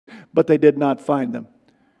but they did not find them.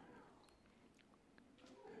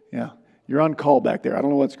 Yeah, you're on call back there. I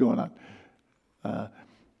don't know what's going on.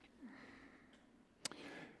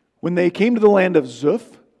 When they came to the land of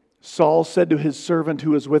Zuph, Saul said to his servant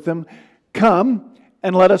who was with him, "Come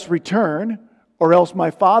and let us return, or else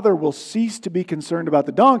my father will cease to be concerned about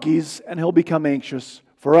the donkeys, and he'll become anxious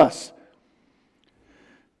for us."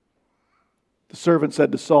 The servant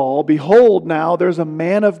said to Saul, "Behold, now there's a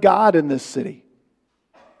man of God in this city,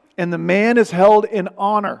 and the man is held in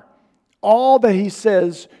honor. All that he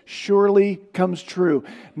says surely comes true.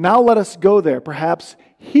 Now let us go there. Perhaps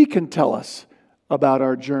he can tell us about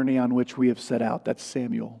our journey on which we have set out." That's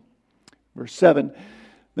Samuel. Verse 7,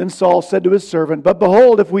 then Saul said to his servant, "But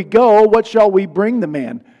behold, if we go, what shall we bring the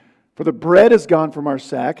man? For the bread is gone from our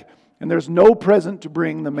sack, and there's no present to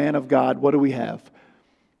bring the man of God. What do we have?"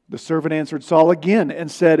 The servant answered Saul again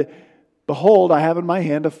and said, "Behold, I have in my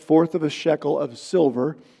hand 1/4 of a shekel of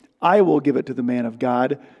silver. I will give it to the man of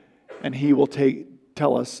God, and he will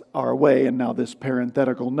tell us our way." And now this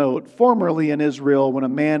parenthetical note. Formerly in Israel, when a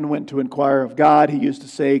man went to inquire of God, he used to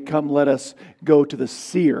say, "Come, let us go to the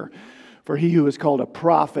seer." For he who is called a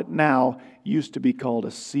prophet now used to be called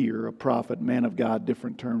a seer, a prophet, man of God,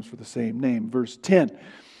 different terms for the same name. Verse 10.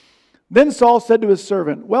 Then Saul said to his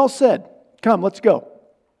servant, "Well said, come, let's go."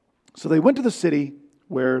 So they went to the city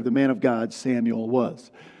where the man of God, Samuel,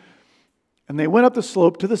 was. And they went up the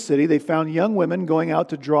slope to the city. They found young women going out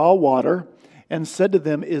to draw water and said to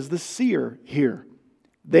them, "Is the seer here?"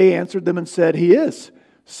 They answered them and said, "He is.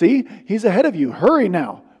 See, he's ahead of you. Hurry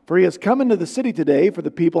now. For he has come into the city today, for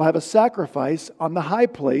the people have a sacrifice on the high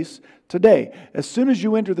place today. As soon as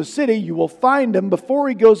you enter the city, you will find him before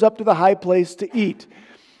he goes up to the high place to eat.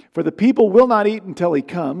 For the people will not eat until he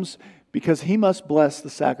comes, because he must bless the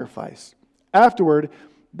sacrifice. Afterward,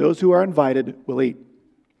 those who are invited will eat.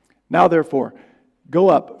 Now therefore, go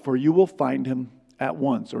up, for you will find him at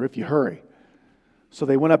once," or if you hurry. So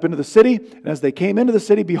they went up into the city, and as they came into the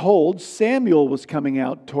city, behold, Samuel was coming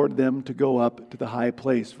out toward them to go up to the high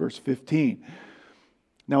place. Verse 15.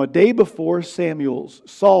 Now a day before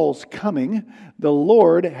Saul's coming, the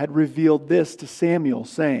Lord had revealed this to Samuel,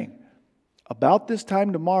 saying, "About this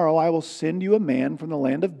time tomorrow I will send you a man from the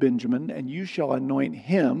land of Benjamin, and you shall anoint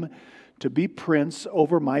him to be prince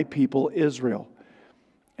over my people Israel.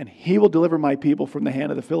 And he will deliver my people from the hand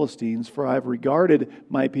of the Philistines, for I have regarded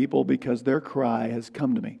my people because their cry has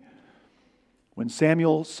come to me." When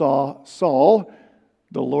Samuel saw Saul,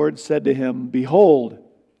 the Lord said to him, "Behold,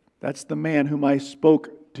 that's the man whom I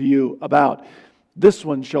spoke to you about. This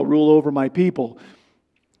one shall rule over my people."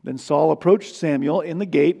 Then Saul approached Samuel in the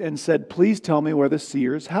gate and said, "Please tell me where the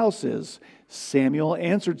seer's house is." Samuel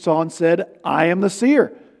answered Saul and said, "I am the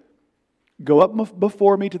seer. Go up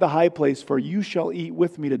before me to the high place, for you shall eat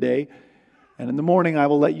with me today. And in the morning I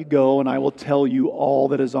will let you go, and I will tell you all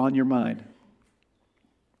that is on your mind."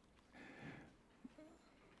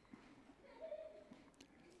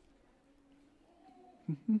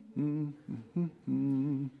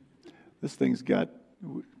 This thing's got,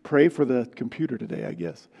 pray for the computer today, I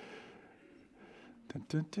guess. Dun,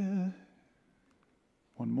 dun, dun.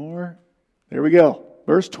 One more. There we go.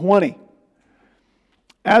 Verse 20.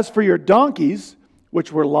 "As for your donkeys,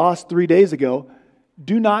 which were lost 3 days ago,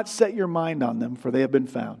 do not set your mind on them, for they have been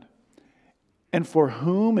found. And for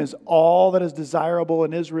whom is all that is desirable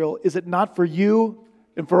in Israel? Is it not for you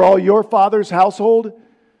and for all your father's household?"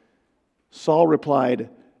 Saul replied,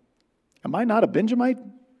 "Am I not a Benjamite,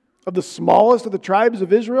 of the smallest of the tribes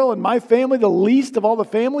of Israel, and my family the least of all the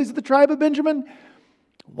families of the tribe of Benjamin?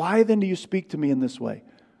 Why then do you speak to me in this way?"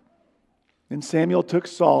 Then Samuel took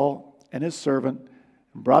Saul and his servant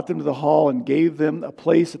and brought them to the hall and gave them a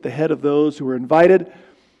place at the head of those who were invited,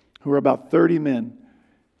 who were about 30 men.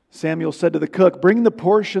 Samuel said to the cook, "Bring the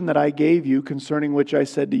portion that I gave you, concerning which I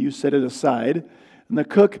said to you, set it aside." And the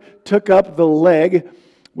cook took up the leg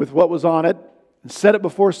with what was on it and set it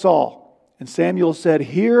before Saul. And Samuel said,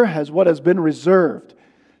 "Here has what has been reserved.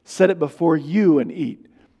 Set it before you and eat,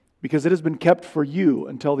 because it has been kept for you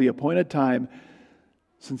until the appointed time,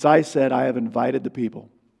 since I said I have invited the people."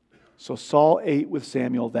 So Saul ate with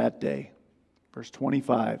Samuel that day. Verse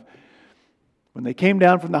 25. When they came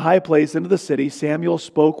down from the high place into the city, Samuel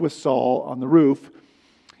spoke with Saul on the roof.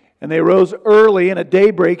 And they rose early, and at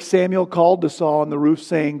daybreak Samuel called to Saul on the roof,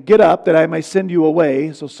 saying, "Get up, that I may send you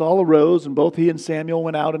away." So Saul arose, and both he and Samuel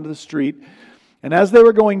went out into the street. And as they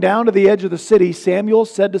were going down to the edge of the city, Samuel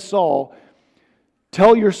said to Saul,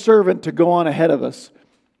 "Tell your servant to go on ahead of us,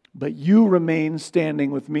 but you remain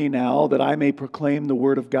standing with me now, that I may proclaim the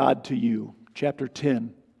word of God to you." Chapter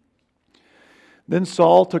 10. Then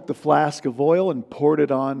Saul took the flask of oil and poured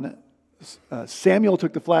it on Samuel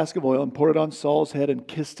took the flask of oil and poured it on Saul's head and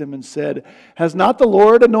kissed him and said, "Has not the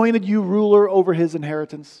Lord anointed you ruler over his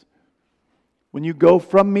inheritance? When you go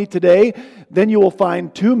from me today, then you will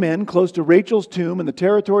find 2 men close to Rachel's tomb in the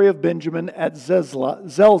territory of Benjamin at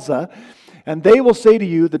Zelzah, and they will say to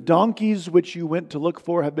you, 'The donkeys which you went to look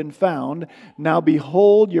for have been found. Now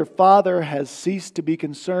behold, your father has ceased to be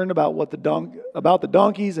concerned about the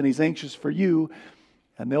donkeys, and he's anxious for you.'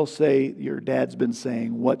 And they'll say, 'Your dad's been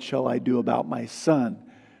saying, what shall I do about my son?'"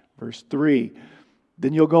 Verse 3.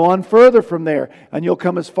 "Then you'll go on further from there, and you'll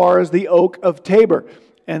come as far as the oak of Tabor.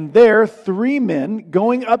 And there 3 men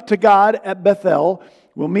going up to God at Bethel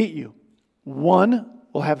will meet you. One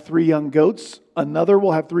will have 3 young goats, another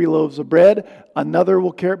will have 3 loaves of bread, another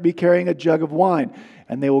will be carrying a jug of wine.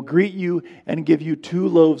 And they will greet you and give you 2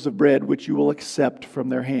 loaves of bread, which you will accept from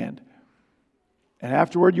their hand. And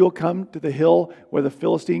afterward you'll come to the hill where the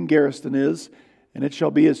Philistine garrison is, and it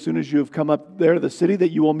shall be as soon as you have come up there to the city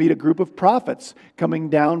that you will meet a group of prophets coming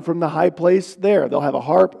down from the high place there. They'll have a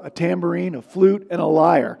harp, a tambourine, a flute, and a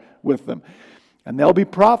lyre with them. And they'll be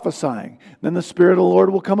prophesying. Then the Spirit of the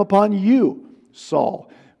Lord will come upon you, Saul,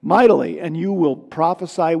 mightily, and you will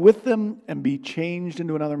prophesy with them and be changed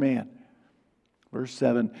into another man." Verse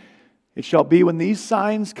 7. "It shall be when these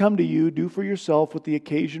signs come to you, do for yourself what the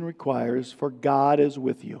occasion requires, for God is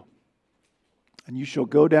with you. And you shall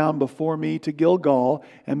go down before me to Gilgal,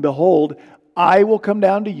 and behold, I will come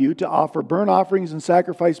down to you to offer burnt offerings and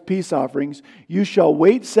sacrifice peace offerings. You shall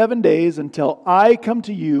wait 7 days until I come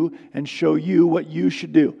to you and show you what you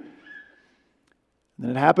should do." And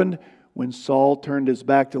then it happened when Saul turned his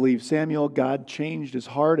back to leave Samuel, God changed his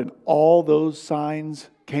heart, and all those signs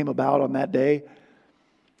came about on that day.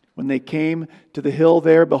 When they came to the hill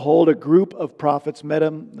there, behold, a group of prophets met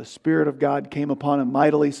him. The Spirit of God came upon him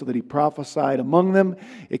mightily, so that he prophesied among them.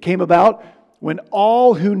 It came about when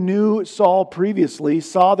all who knew Saul previously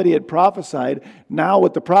saw that he had prophesied now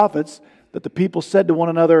with the prophets, that the people said to one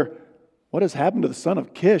another, "What has happened to the son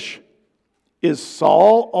of Kish? Is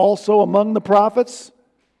Saul also among the prophets?"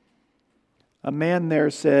 A man there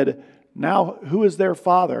said, "Now who is their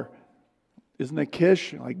father? Isn't it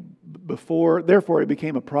Kish?" Like before, therefore it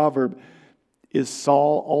became a proverb, "Is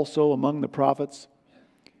Saul also among the prophets?"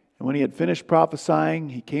 And when he had finished prophesying,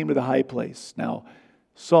 he came to the high place. Now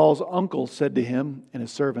Saul's uncle said to him and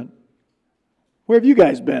his servant, "Where have you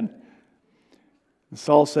guys been?" And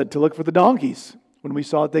Saul said, "To look for the donkeys. When we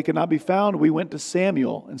saw that they could not be found, we went to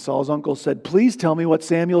Samuel." And Saul's uncle said, "Please tell me what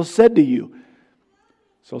Samuel said to you."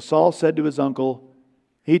 So Saul said to his uncle,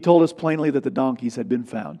 "He told us plainly that the donkeys had been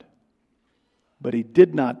found." But he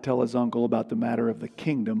did not tell his uncle about the matter of the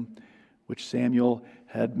kingdom which Samuel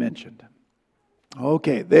had mentioned.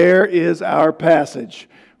 Okay, there is our passage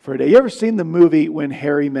for today. You ever seen the movie When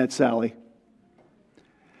Harry Met Sally?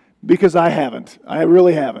 Because I haven't. I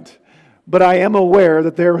really haven't. But I am aware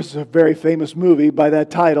that there was a very famous movie by that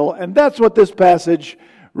title, and that's what this passage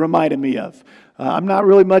reminded me of. I'm not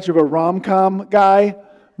really much of a rom-com guy.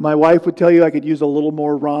 My wife would tell you I could use a little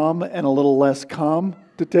more rom and a little less com,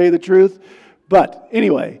 to tell you the truth. But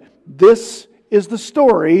anyway, this is the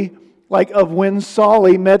story of when Saul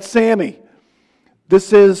met Sammy.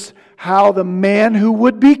 This is how the man who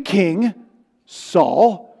would be king,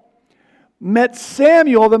 Saul, met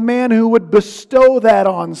Samuel, the man who would bestow that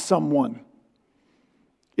on someone.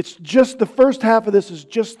 It's just the first half of this is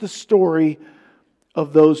just the story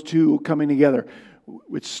of those two coming together.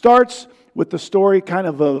 It starts with the story kind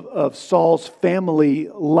of Saul's family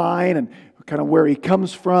line and kind of where he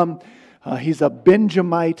comes from. He's a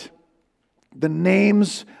Benjamite. The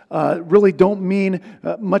names really don't mean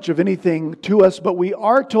much of anything to us, but we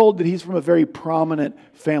are told that he's from a very prominent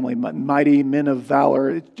family, mighty men of valor.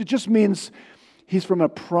 It just means he's from a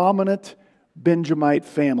prominent Benjamite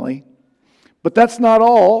family. But that's not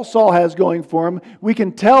all Saul has going for him. We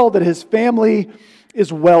can tell that his family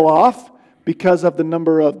is well off because of the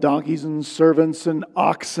number of donkeys and servants and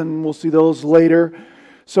oxen. We'll see those later.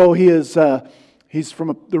 So he's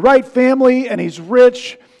from the right family and he's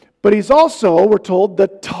rich, but he's also, we're told, the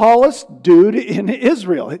tallest dude in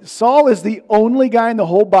Israel. Saul is the only guy in the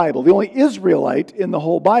whole Bible, the only Israelite in the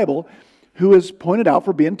whole Bible who is pointed out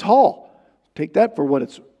for being tall. Take that for what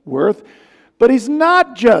it's worth. But he's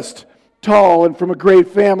not just tall and from a great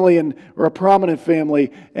family or a prominent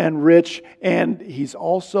family and rich, and he's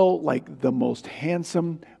also like the most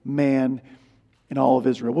handsome man in all of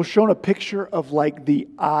Israel. We're shown a picture of the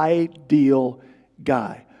ideal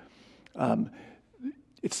guy.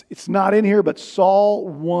 It's not in here, but Saul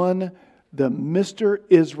won the Mr.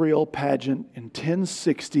 Israel pageant in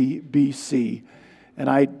 1060 BC, and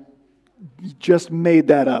I just made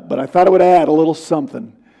that up, but I thought I would add a little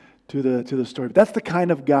something to the story. But that's the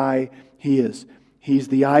kind of guy he is. He's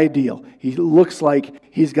the ideal. He looks like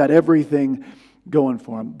he's got everything going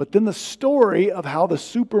for him. But then the story of how the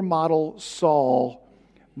supermodel Saul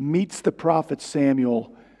meets the prophet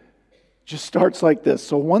Samuel just starts like this.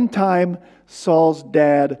 So one time, Saul's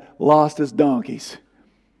dad lost his donkeys.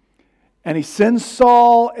 And he sends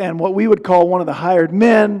Saul and what we would call one of the hired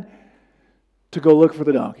men to go look for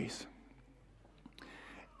the donkeys.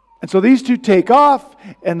 And so these two take off,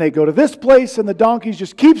 and they go to this place, and the donkeys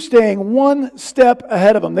just keep staying one step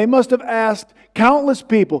ahead of them. They must have asked countless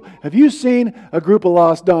people, have you seen a group of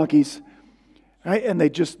lost donkeys? Right? And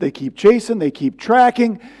they keep chasing, they keep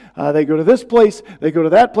tracking. They go to this place, they go to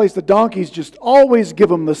that place. The donkeys just always give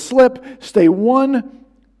them the slip, stay one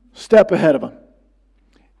step ahead of them.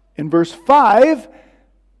 In verse 5,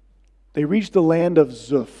 they reach the land of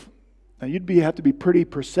Zuph. Now you'd have to be pretty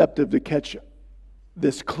perceptive to catch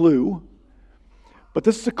this clue. But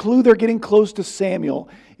this is a clue they're getting close to Samuel.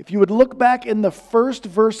 If you would look back in the first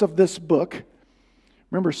verse of this book,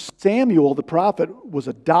 remember Samuel the prophet was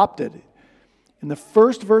adopted. In the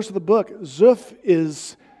first verse of the book, Zuph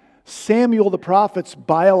is Samuel the prophet's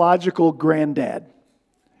biological granddad.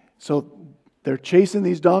 So they're chasing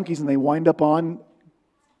these donkeys and they wind up on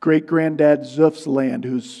great-granddad Zuph's land,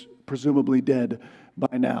 who's presumably dead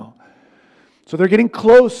by now. So they're getting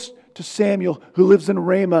close to Samuel, who lives in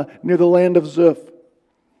Ramah near the land of Zuph.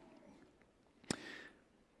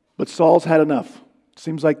 But Saul's had enough.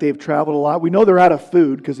 Seems like they've traveled a lot. We know they're out of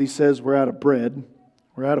food because he says we're out of bread.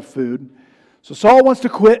 We're out of food. So Saul wants to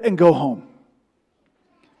quit and go home.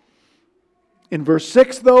 In verse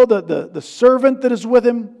 6, though, the servant that is with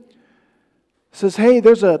him says, hey,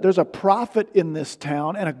 there's a prophet in this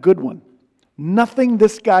town, and a good one. Nothing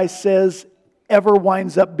this guy says ever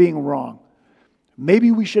winds up being wrong.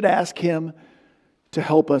 Maybe we should ask him to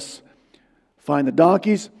help us find the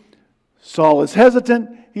donkeys. Saul is hesitant.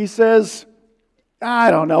 He says,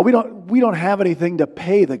 I don't know. We don't have anything to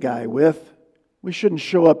pay the guy with. We shouldn't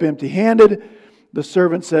show up empty-handed. The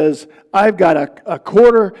servant says, I've got a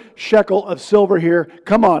quarter shekel of silver here.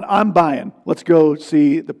 Come on, I'm buying. Let's go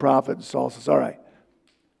see the prophet. And Saul says, all right,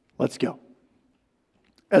 let's go.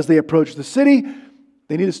 As they approach the city,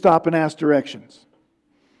 they need to stop and ask directions.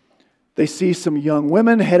 They see some young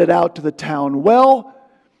women headed out to the town well,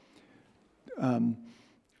 and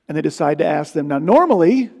they decide to ask them. Now,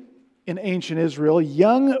 normally, in ancient Israel,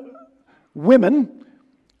 young women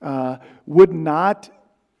would not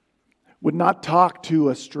talk to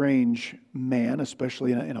a strange man,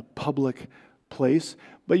 especially in a public place.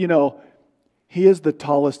 But he is the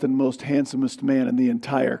tallest and most handsomest man in the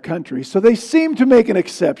entire country. So they seem to make an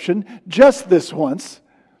exception just this once.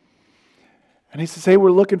 And he says, hey,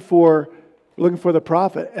 we're looking for the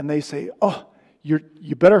prophet. And they say, oh,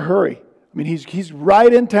 you better hurry. I mean, he's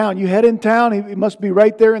right in town. You head in town. He must be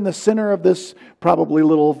right there in the center of this probably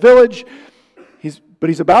little village. But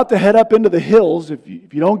he's about to head up into the hills. If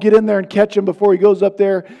you don't get in there and catch him before he goes up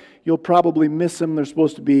there, you'll probably miss him. There's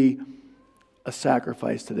supposed to be a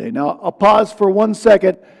sacrifice today. Now, I'll pause for 1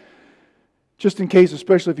 second, just in case,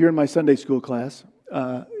 especially if you're in my Sunday school class.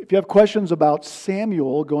 If you have questions about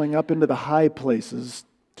Samuel going up into the high places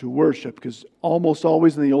to worship, because almost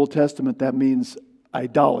always in the Old Testament that means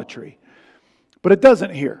idolatry. But it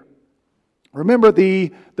doesn't here. Remember,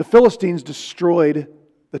 the Philistines destroyed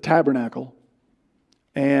the tabernacle.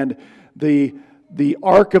 And the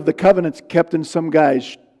Ark of the Covenant's kept in some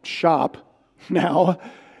guy's shop now,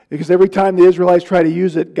 because every time the Israelites try to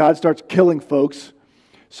use it, God starts killing folks.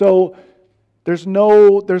 So there's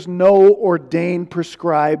no ordained,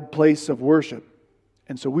 prescribed place of worship.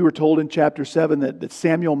 And so we were told in chapter 7 that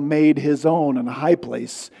Samuel made his own in a high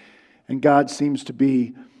place, and God seems to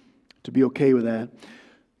be okay with that.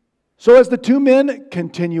 So as the two men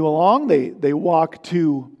continue along, they walk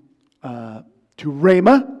to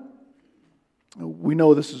Ramah. We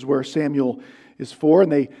know this is where Samuel is for,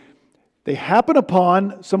 and they happen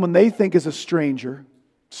upon someone they think is a stranger.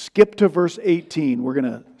 Skip to verse 18. We're going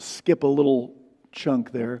to skip a little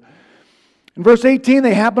chunk there. In verse 18,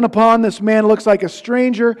 they happen upon this man who looks like a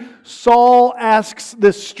stranger. Saul asks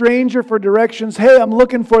this stranger for directions. Hey, I'm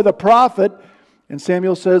looking for the prophet. And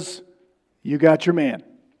Samuel says, you got your man.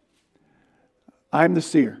 I'm the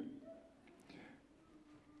seer.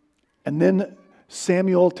 And then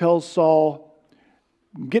Samuel tells Saul,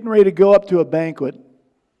 I'm getting ready to go up to a banquet,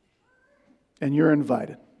 and you're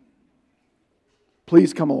invited.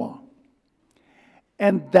 Please come along.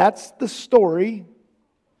 And that's the story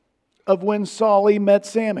of when Saul met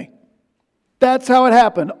Sammy. That's how it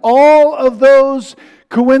happened. All of those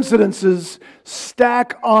coincidences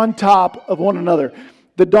stack on top of one another.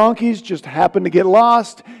 The donkeys just happened to get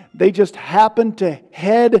lost. They just happened to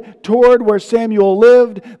head toward where Samuel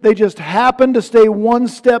lived. They just happened to stay one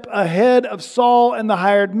step ahead of Saul and the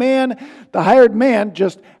hired man. The hired man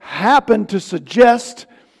just happened to suggest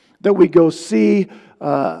that we go see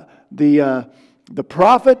the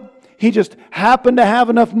prophet. He just happened to have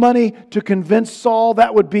enough money to convince Saul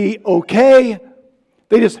that would be okay.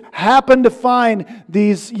 They just happened to find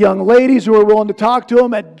these young ladies who are willing to talk to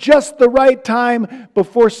him at just the right time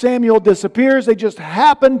before Samuel disappears. They just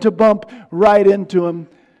happened to bump right into him.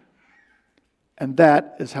 And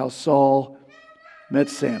that is how Saul met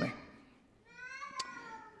Sammy.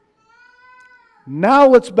 Now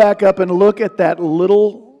let's back up and look at that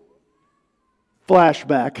little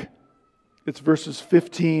flashback. It's verses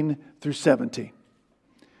 15 through 17.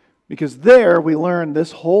 Because there we learn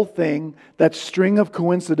this whole thing, that string of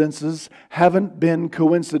coincidences, haven't been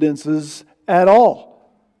coincidences at all.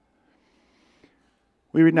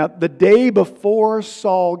 We read now, the day before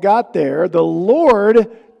Saul got there, the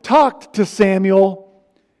Lord talked to Samuel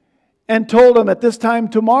and told him, at this time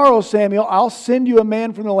tomorrow, Samuel, I'll send you a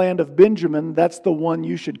man from the land of Benjamin. That's the one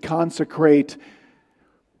you should consecrate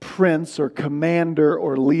prince or commander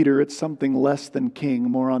or leader. It's something less than king.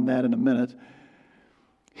 More on that in a minute.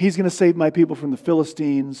 He's going to save my people from the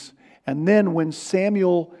Philistines. And then when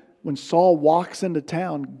Saul walks into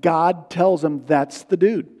town, God tells him that's the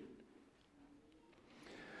dude.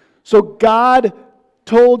 So God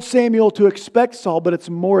told Samuel to expect Saul, but it's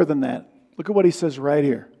more than that. Look at what he says right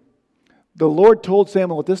here. The Lord told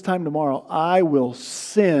Samuel, at this time tomorrow, I will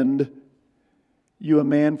send you a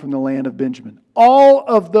man from the land of Benjamin. All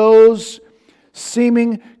of those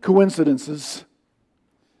seeming coincidences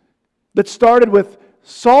that started with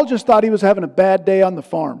Saul just thought he was having a bad day on the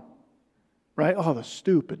farm, right? Oh, the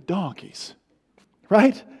stupid donkeys,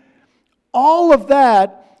 right? All of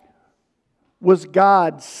that was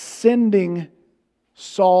God sending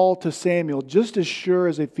Saul to Samuel just as sure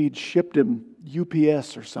as if he'd shipped him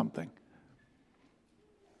UPS or something.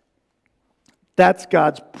 That's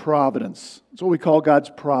God's providence. That's what we call God's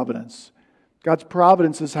providence. God's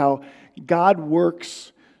providence is how God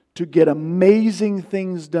works to get amazing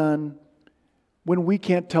things done when we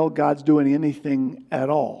can't tell God's doing anything at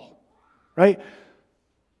all, right?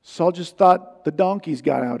 Saul just thought the donkeys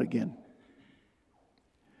got out again.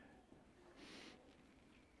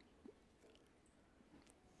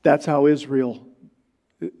 That's how Israel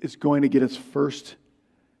is going to get its first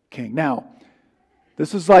king. Now,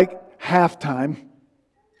 this is like halftime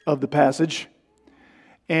of the passage.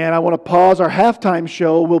 And I want to pause. Our halftime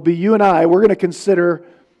show will be you and I. We're going to consider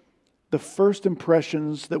the first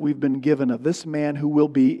impressions that we've been given of this man who will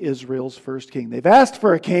be Israel's first king. They've asked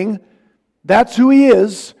for a king. That's who he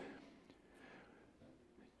is.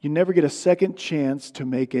 You never get a second chance to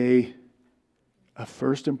make a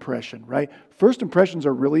first impression, right? First impressions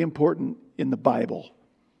are really important in the Bible.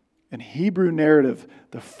 In Hebrew narrative,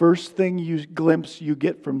 the first thing you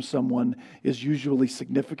get from someone is usually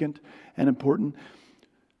significant and important.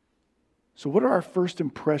 So what are our first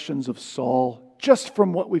impressions of Saul just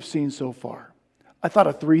from what we've seen so far? I thought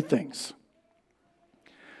of three things.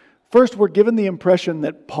 First, we're given the impression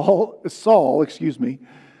that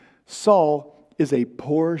Saul is a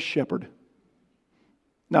poor shepherd.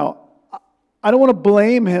 Now, I don't want to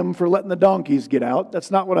blame him for letting the donkeys get out. That's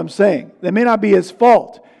not what I'm saying. They may not be his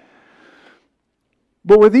fault.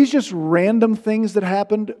 But were these just random things that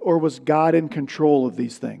happened, or was God in control of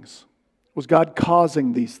these things? Was God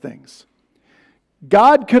causing these things?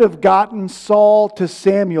 God could have gotten Saul to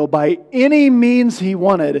Samuel by any means he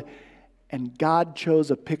wanted, and God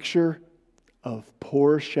chose a picture of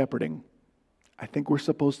poor shepherding. I think we're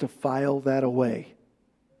supposed to file that away.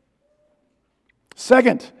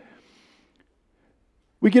 Second,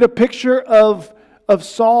 we get a picture of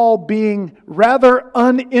Saul being rather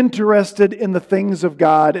uninterested in the things of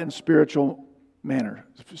God and spiritual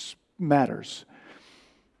matters.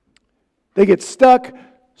 They get stuck.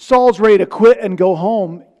 Saul's ready to quit and go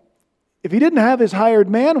home. If he didn't have his hired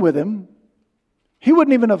man with him, he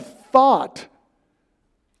wouldn't even have thought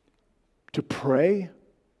to pray,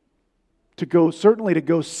 certainly to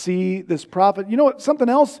go see this prophet. You know what? Something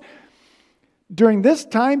else. During this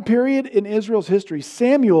time period in Israel's history,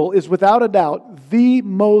 Samuel is without a doubt the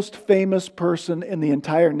most famous person in the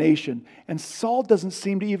entire nation. And Saul doesn't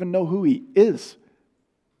seem to even know who he is.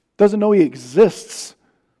 Doesn't know he exists.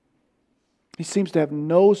 He seems to have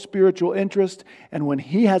no spiritual interest. And when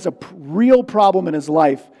he has a real problem in his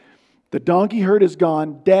life, the donkey herd is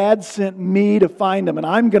gone, Dad sent me to find him, and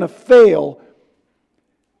I'm going to fail.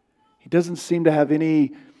 He doesn't seem to have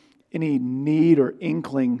any need or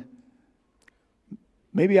inkling.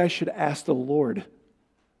 Maybe I should ask the Lord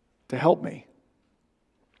to help me.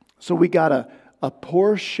 So we got a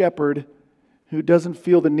poor shepherd who doesn't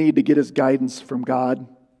feel the need to get his guidance from God.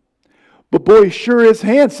 But boy, he sure is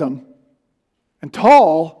handsome and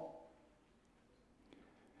tall,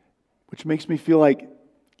 which makes me feel like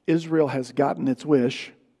Israel has gotten its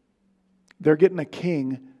wish. They're getting a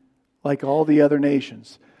king like all the other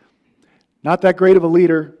nations. Not that great of a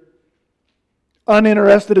leader,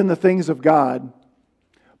 uninterested in the things of God,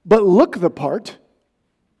 but look the part.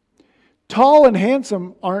 Tall and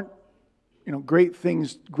handsome aren't, great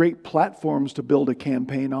things, great platforms to build a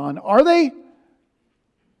campaign on, are they?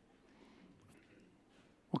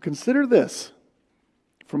 Well, consider this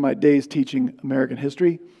from my days teaching American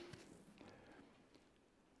history.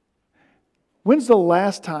 When's the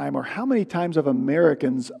last time, or how many times have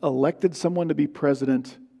Americans elected someone to be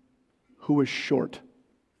president who was short?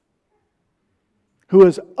 Who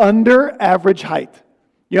is under average height?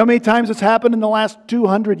 You know how many times it's happened in the last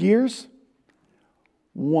 200 years?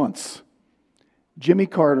 Once. Jimmy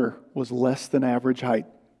Carter was less than average height.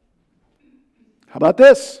 How about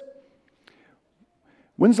this?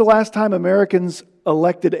 When's the last time Americans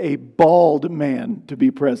elected a bald man to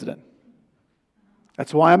be president?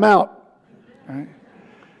 That's why I'm out. All right.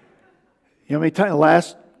 You know how many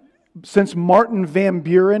times? Since Martin Van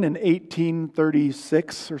Buren in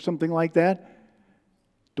 1836 or something like that,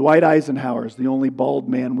 Dwight Eisenhower is the only bald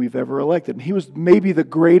man we've ever elected. And he was maybe the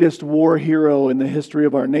greatest war hero in the history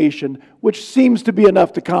of our nation, which seems to be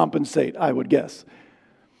enough to compensate, I would guess.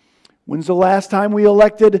 When's the last time we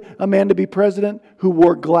elected a man to be president who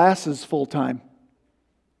wore glasses full time?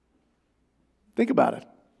 Think about it.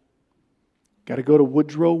 Got to go to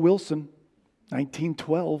Woodrow Wilson,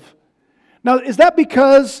 1912. Now, is that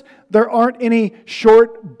because there aren't any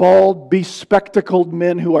short, bald, bespectacled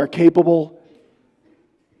men who are capable?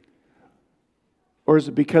 Or is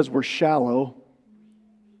it because we're shallow?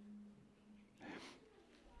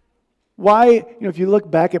 Why, if you look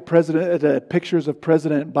back at pictures of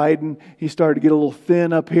President Biden, he started to get a little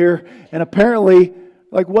thin up here. And apparently,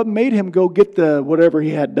 what made him go get whatever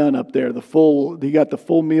he had done up there, he got the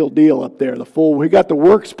full meal deal up there, he got the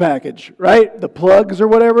works package, right? The plugs or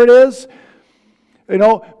whatever it is.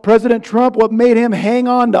 President Trump, what made him hang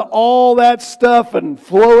on to all that stuff and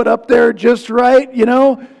flow it up there just right,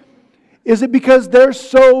 Is it because they're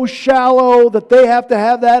so shallow that they have to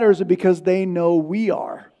have that, or is it because they know we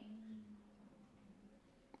are?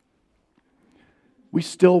 We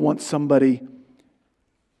still want somebody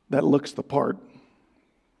that looks the part.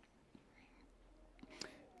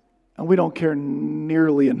 And we don't care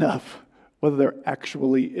nearly enough whether they're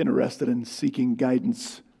actually interested in seeking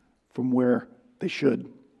guidance from where they should.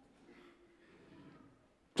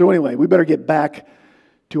 So anyway, we better get back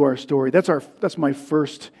to our story. That's my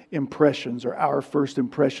first impressions, or our first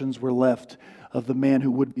impressions were left of the man who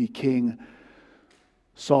would be king,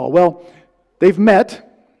 Saul. Well, they've met,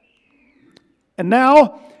 and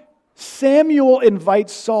now Samuel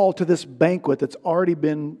invites Saul to this banquet that's already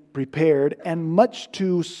been prepared, and much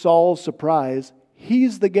to Saul's surprise,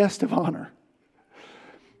 he's the guest of honor.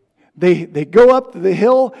 They go up the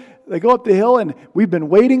hill. And we've been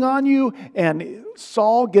waiting on you. And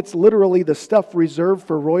Saul gets literally the stuff reserved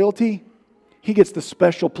for royalty. He gets the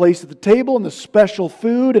special place at the table and the special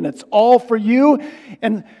food, and it's all for you.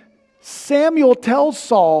 And Samuel tells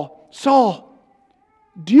Saul, Saul,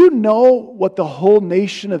 do you know what the whole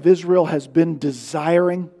nation of Israel has been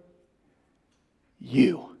desiring?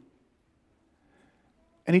 You.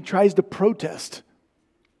 And he tries to protest.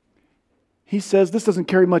 He says, this doesn't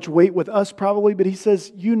carry much weight with us probably, but he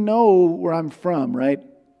says, you know where I'm from, right?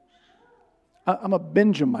 I'm a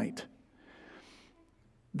Benjamite.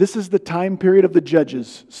 This is the time period of the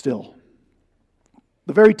judges still.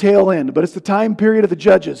 The very tail end, but it's the time period of the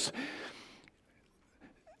judges.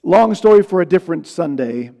 Long story for a different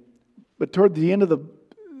Sunday, but toward the end of the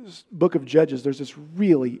book of Judges, there's this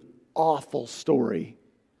really awful story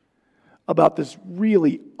about this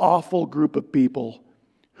really awful group of people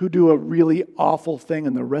who do a really awful thing,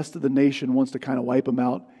 and the rest of the nation wants to kind of wipe them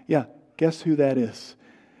out. Yeah, guess who that is?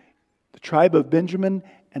 The tribe of Benjamin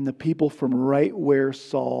and the people from right where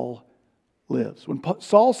Saul lives. When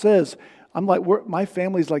Saul says, my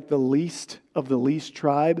family's like the least of the least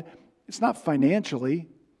tribe, it's not financially,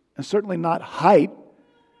 and certainly not height.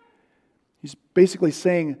 He's basically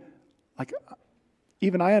saying,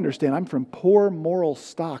 even I understand, I'm from poor moral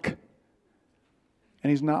stock. And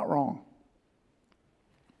he's not wrong.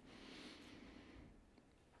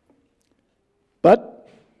 But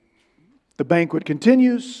the banquet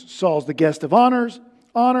continues. Saul's the guest of honor,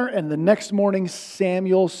 and the next morning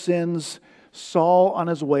Samuel sends Saul on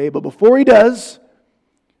his way. But before he does,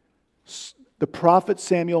 the prophet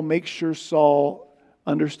Samuel makes sure Saul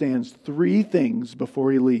understands three things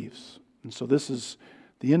before he leaves. And so this is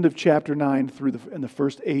the end of chapter 9 through the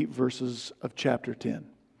first 8 verses of chapter 10.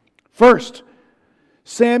 First,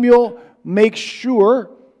 Samuel makes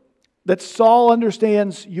sure that Saul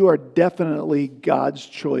understands you are definitely God's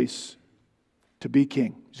choice to be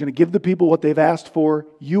king. He's going to give the people what they've asked for.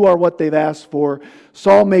 You are what they've asked for.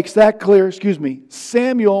 Samuel makes that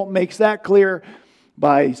clear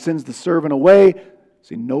by he sends the servant away.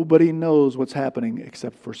 See, nobody knows what's happening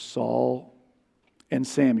except for Saul and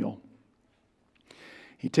Samuel.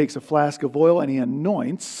 He takes a flask of oil and he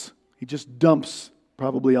anoints. He just dumps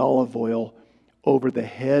probably olive oil over the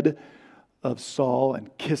head of Saul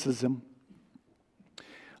and kisses him.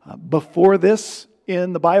 Before this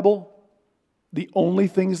in the Bible, the only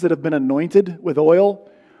things that have been anointed with oil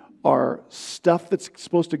are stuff that's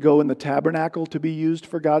supposed to go in the tabernacle to be used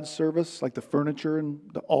for God's service, like the furniture and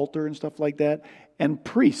the altar and stuff like that, and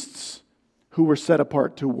priests who were set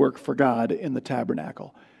apart to work for God in the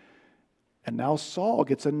tabernacle. And now Saul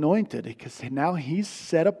gets anointed because now he's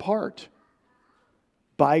set apart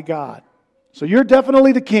by God. So you're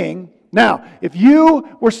definitely the king. Now, if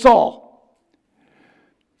you were Saul,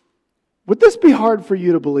 would this be hard for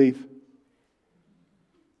you to believe?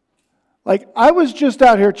 Like, I was just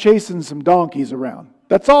out here chasing some donkeys around.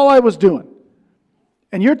 That's all I was doing.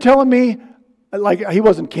 And you're telling me, like, he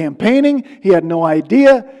wasn't campaigning, he had no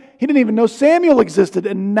idea, he didn't even know Samuel existed,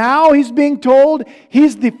 and now he's being told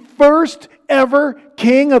he's the first ever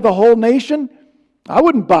king of the whole nation? I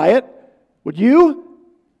wouldn't buy it. Would you?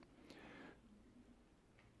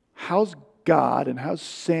 How's God and how's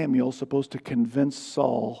Samuel supposed to convince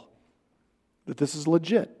Saul that this is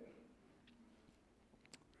legit?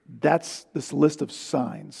 That's this list of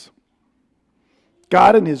signs.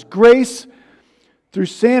 God in His grace, through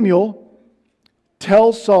Samuel,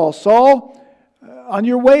 tells Saul, Saul, on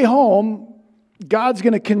your way home, God's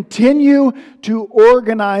going to continue to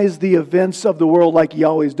organize the events of the world like He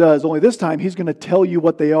always does. Only this time, He's going to tell you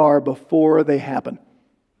what they are before they happen.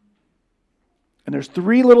 And there's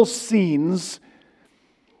 3 little scenes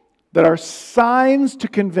that are signs to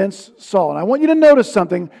convince Saul. And I want you to notice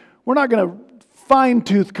something. We're not going to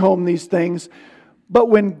fine-tooth comb these things, but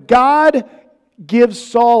when God gives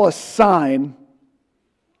Saul a sign,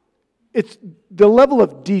 it's the level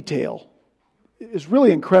of detail is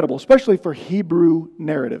really incredible, especially for Hebrew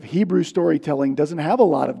narrative. Hebrew storytelling doesn't have a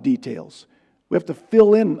lot of details. We have to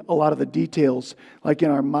fill in a lot of the details, like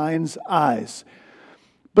in our mind's eyes.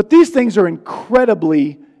 But these things are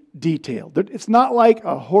incredibly detailed. It's not like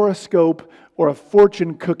a horoscope or a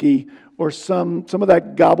fortune cookie or some of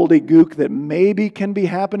that gobbledygook that maybe can be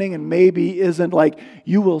happening and maybe isn't. Like,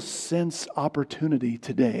 you will sense opportunity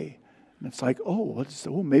today. And it's like,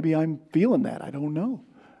 maybe I'm feeling that. I don't know.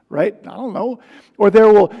 Right? I don't know. Or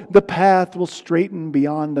the path will straighten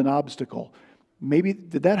beyond an obstacle. Maybe,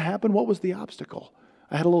 did that happen? What was the obstacle?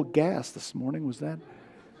 I had a little gas this morning. Was that?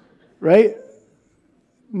 Right?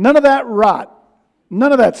 None of that rot.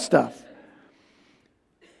 None of that stuff.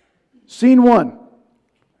 Scene 1.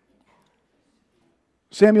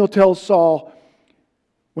 Samuel tells Saul,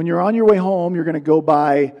 when you're on your way home, you're going to go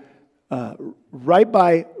by right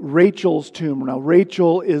by Rachel's tomb. Now,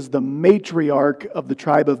 Rachel is the matriarch of the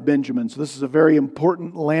tribe of Benjamin. So this is a very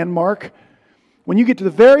important landmark. When you get to the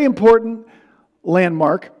very important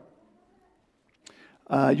landmark,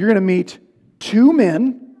 you're going to meet 2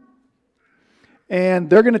 men, and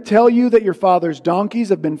they're going to tell you that your father's donkeys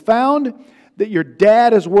have been found, that your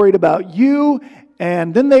dad is worried about you,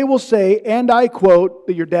 and then they will say, and I quote,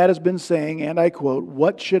 that your dad has been saying, and I quote,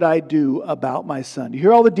 what should I do about my son? Do you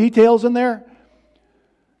hear all the details in there?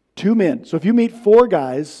 2 men. So if you meet 4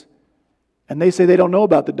 guys, and they say they don't know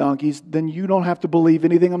about the donkeys, then you don't have to believe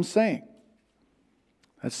anything I'm saying.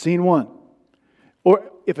 That's scene 1.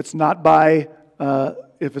 Or if it's not by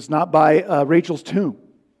Rachel's tomb.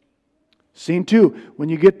 Scene 2, when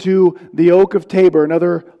you get to the Oak of Tabor,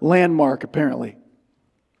 another landmark apparently.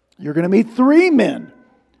 You're going to meet 3 men,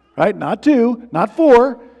 right? Not 2, not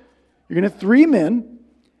 4. You're going to have 3 men,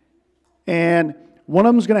 and one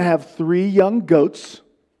of them's going to have 3 young goats.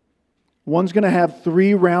 One's going to have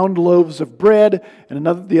 3 round loaves of bread, and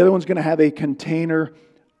the other one's going to have a container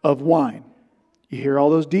of wine. You hear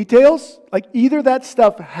all those details? Like, either that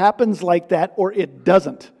stuff happens like that or it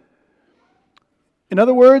doesn't. In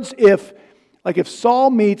other words, if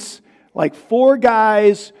Saul meets like 4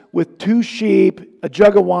 guys with 2 sheep, a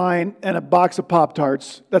jug of wine, and a box of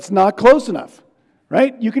Pop-Tarts, that's not close enough,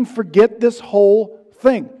 right? You can forget this whole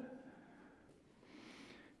thing.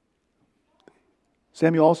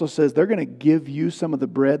 Samuel also says they're going to give you some of the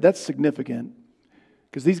bread. That's significant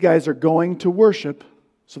because these guys are going to worship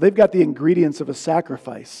So they've got the ingredients of a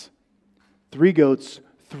sacrifice. 3 goats,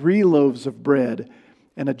 3 loaves of bread,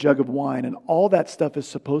 and a jug of wine. And all that stuff is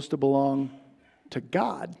supposed to belong to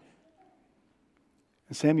God.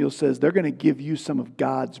 And Samuel says, they're going to give you some of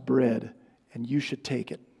God's bread, and you should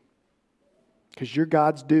take it. Because you're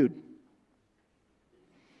God's dude.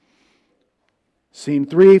 Scene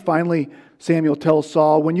 3, finally, Samuel tells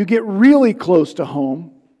Saul, when you get really close to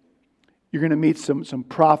home, you're going to meet some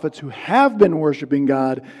prophets who have been worshiping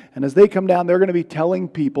God. And as they come down, they're going to be telling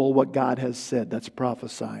people what God has said. That's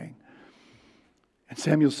prophesying. And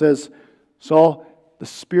Samuel says, Saul, the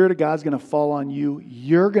Spirit of God's going to fall on you.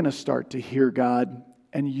 You're going to start to hear God.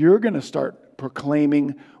 And you're going to start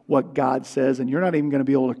proclaiming what God says. And you're not even going to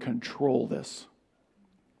be able to control this.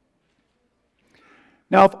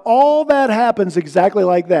 Now, if all that happens exactly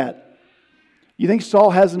like that, you think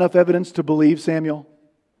Saul has enough evidence to believe Samuel?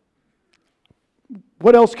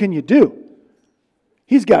 What else can you do?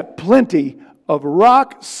 He's got plenty of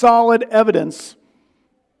rock-solid evidence.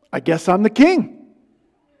 I guess I'm the king.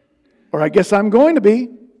 Or I guess I'm going to be.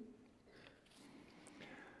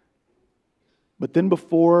 But then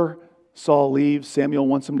before Saul leaves, Samuel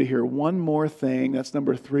wants him to hear one more thing. That's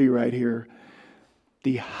number 3 right here.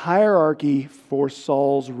 The hierarchy for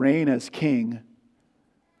Saul's reign as king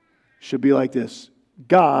should be like this.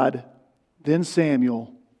 God, then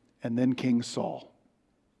Samuel, and then King Saul.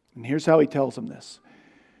 And here's how he tells him this.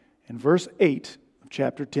 In verse 8 of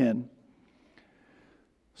chapter 10,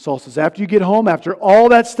 Saul says, after you get home, after all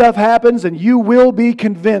that stuff happens, and you will be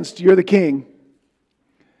convinced you're the king,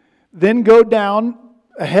 then go down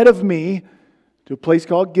ahead of me to a place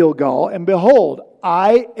called Gilgal, and behold,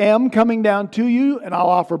 I am coming down to you, and I'll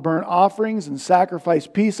offer burnt offerings and sacrifice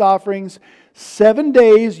peace offerings. 7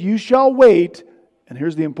 days you shall wait, and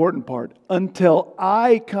here's the important part, until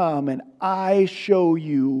I come and I show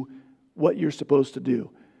you what you're supposed to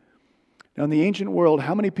do. Now, in the ancient world,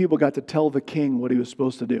 how many people got to tell the king what he was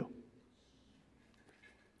supposed to do?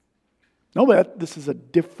 No, but this is a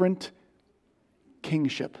different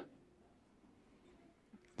kingship.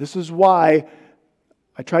 This is why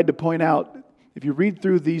I tried to point out, if you read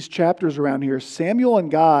through these chapters around here, Samuel and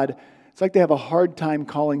God, it's like they have a hard time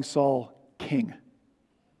calling Saul king.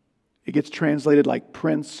 It gets translated like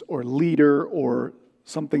prince or leader or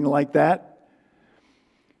something like that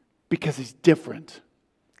because he's different.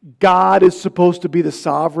 God is supposed to be the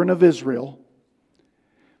sovereign of Israel.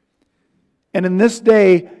 And in this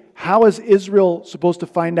day, how is Israel supposed to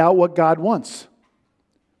find out what God wants?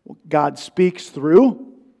 Well, God speaks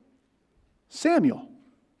through Samuel.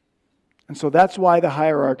 And so that's why the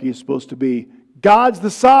hierarchy is supposed to be, God's the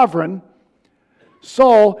sovereign.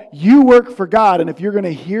 Saul, you work for God, and if you're going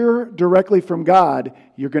to hear directly from God,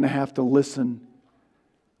 you're going to have to listen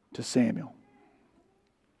to Samuel.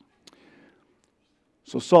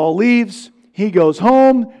 So Saul leaves, he goes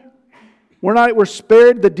home. We're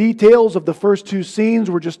spared the details of the first 2 scenes,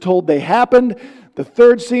 we're just told they happened. The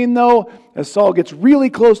third scene, though, as Saul gets really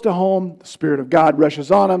close to home, the Spirit of God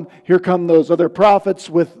rushes on him. Here come those other prophets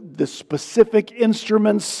with the specific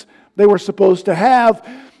instruments they were supposed to have.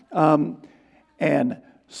 And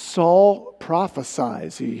Saul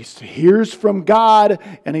prophesies. He hears from God,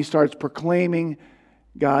 and he starts proclaiming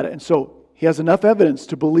God. And so he has enough evidence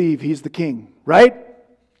to believe he's the king, right?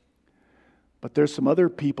 But there's some other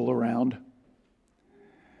people around.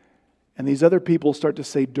 And these other people start to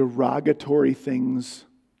say derogatory things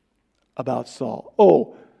about Saul.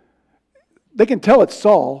 Oh, they can tell it's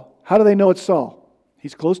Saul. How do they know it's Saul?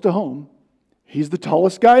 He's close to home. He's the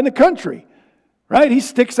tallest guy in the country, right? He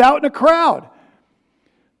sticks out in a crowd.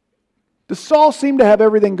 Does Saul seem to have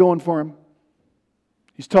everything going for him?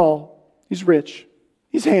 He's tall. He's rich.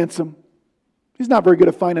 He's handsome. He's not very good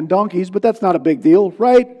at finding donkeys, but that's not a big deal,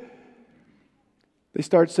 right? They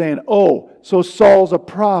start saying, oh, so Saul's a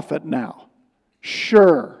prophet now.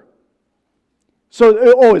 Sure.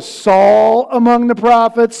 So, is Saul among the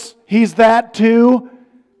prophets? He's that too?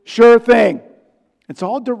 Sure thing. It's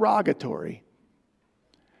all derogatory.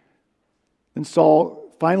 And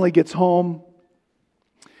Saul finally gets home,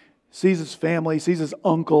 sees his family, sees his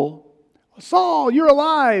uncle. Saul, you're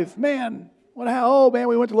alive. Man, oh man,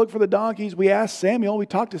 we went to look for the donkeys. We asked Samuel, we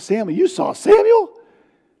talked to Samuel. You saw Samuel?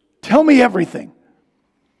 Tell me everything.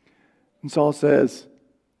 And Saul says,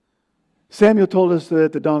 Samuel told us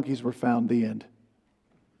that the donkeys were found, the end.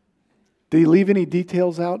 Did he leave any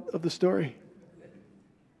details out of the story?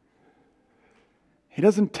 He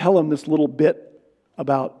doesn't tell him this little bit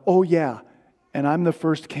about, oh yeah, and I'm the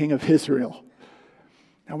first king of Israel.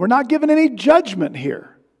 Now we're not given any judgment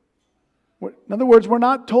here. In other words, we're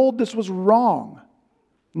not told this was wrong.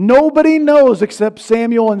 Nobody knows except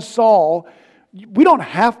Samuel and Saul We don't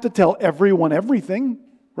have to tell everyone everything,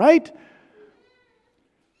 right?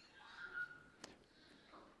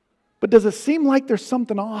 But does it seem like there's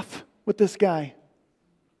something off with this guy?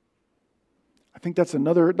 I think that's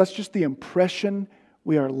just the impression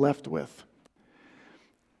we are left with.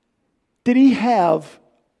 Did he have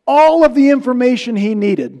all of the information he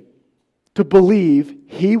needed to believe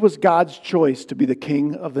he was God's choice to be the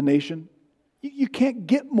king of the nation? You can't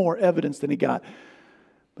get more evidence than he got.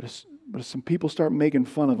 But as some people start making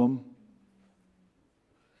fun of him,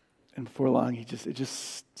 and for long, it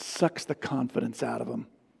just sucks the confidence out of him.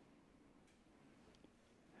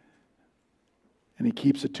 And he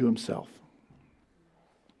keeps it to himself.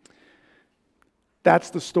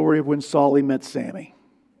 That's the story of when Saul met Sammy.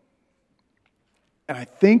 And I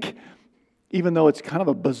think, even though it's kind of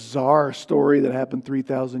a bizarre story that happened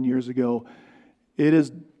 3,000 years ago, it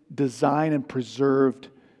is designed and preserved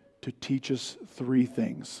to teach us three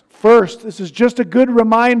things. First, this is just a good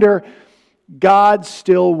reminder, God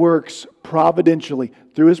still works providentially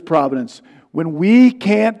through His providence. When we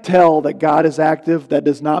can't tell that God is active, that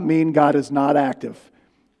does not mean God is not active.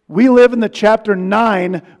 We live in the chapter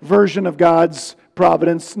 9 version of God's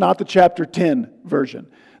providence, not the chapter 10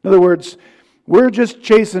 version. In other words, we're just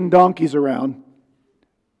chasing donkeys around.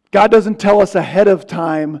 God doesn't tell us ahead of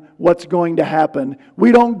time what's going to happen.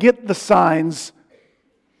 We don't get the signs.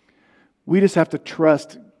 We just have to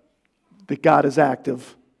trust that God is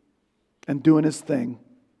active and doing His thing.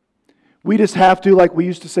 We just have to, like we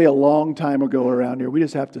used to say a long time ago around here, we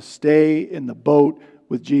just have to stay in the boat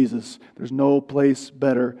with Jesus. There's no place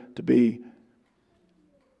better to be.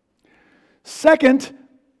 Second,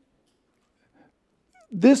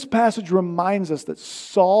 this passage reminds us that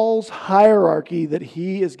Saul's hierarchy that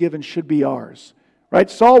he is given should be ours. Right?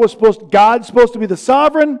 God's supposed to be the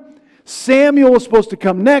sovereign. Samuel was supposed to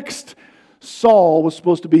come next. Saul was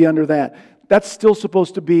supposed to be under that. That's still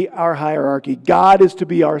supposed to be our hierarchy. God is to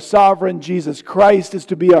be our sovereign. Jesus Christ is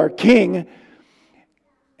to be our king.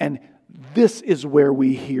 And this is where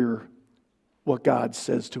we hear what God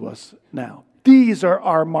says to us now. These are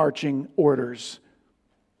our marching orders.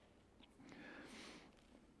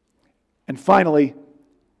 And finally,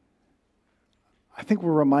 I think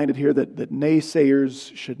we're reminded here that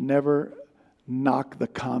naysayers should never knock the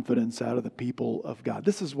confidence out of the people of God.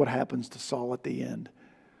 This is what happens to Saul at the end.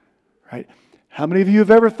 Right? How many of you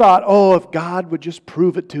have ever thought, oh, if God would just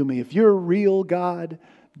prove it to me, if you're a real God,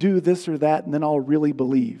 do this or that, and then I'll really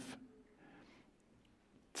believe.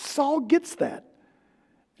 Saul gets that.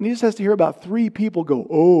 And he just has to hear about 3 people go,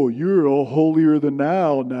 oh, you're all holier than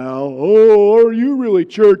thou now. Oh, are you really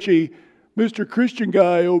churchy, Mr. Christian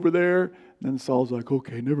guy over there? And then Saul's like,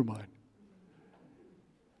 okay, never mind.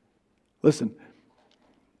 Listen,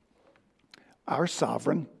 our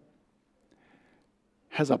sovereign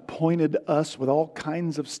has appointed us with all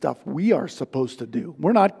kinds of stuff we are supposed to do.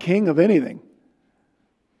 We're not king of anything.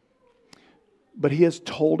 But He has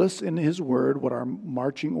told us in His Word what our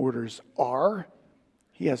marching orders are.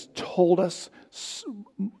 He has told us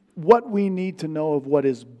what we need to know of what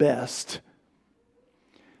is best.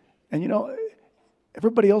 And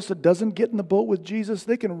everybody else that doesn't get in the boat with Jesus,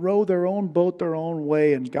 they can row their own boat their own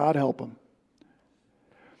way, and God help them.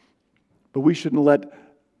 But we shouldn't let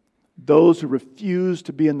those who refuse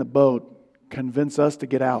to be in the boat convince us to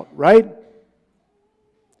get out, right?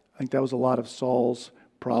 I think that was a lot of Saul's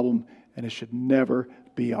problem, and it should never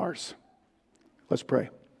be ours. Let's pray.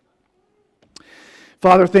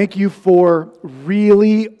 Father, thank you for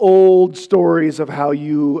really old stories of how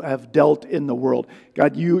you have dealt in the world.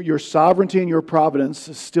 God, your sovereignty and your providence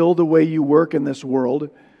is still the way you work in this world.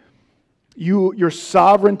 Your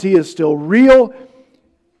sovereignty is still real.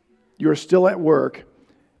 You're still at work.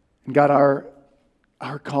 And God,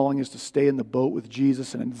 our calling is to stay in the boat with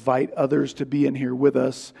Jesus and invite others to be in here with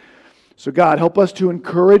us. So God, help us to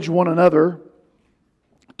encourage one another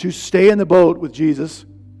to stay in the boat with Jesus.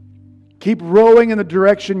 Keep rowing in the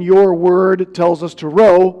direction your word tells us to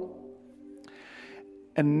row,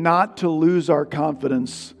 and not to lose our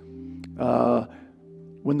confidence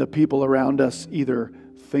when the people around us either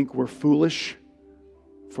think we're foolish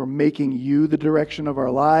for making you the direction of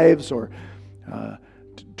our lives, or to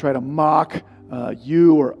try to mock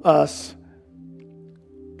you or us.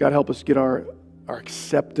 God, help us get our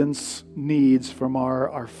acceptance needs from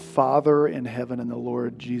our Father in heaven and the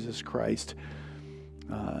Lord Jesus Christ.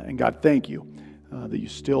 And God, thank you that you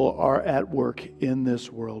still are at work in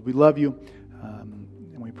this world. We love you,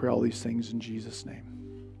 and we pray all these things in Jesus'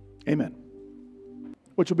 name. Amen.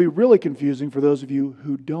 Which will be really confusing for those of you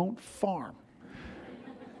who don't farm.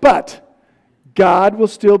 But God will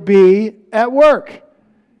still be at work.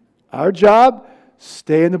 Our job,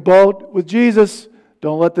 Stay in the boat with Jesus.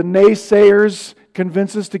 Don't let the naysayers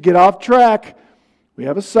convince us to get off track. We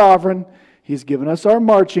have a sovereign. He's given us our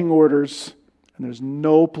marching orders. And there's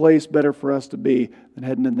no place better for us to be than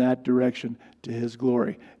heading in that direction to His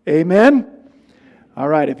glory. Amen? All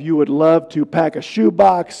right, if you would love to pack a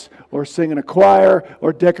shoebox or sing in a choir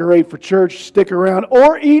or decorate for church, stick around,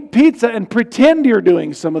 or eat pizza and pretend you're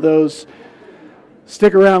doing some of those.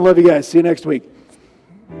 Stick around. Love you guys. See you next week.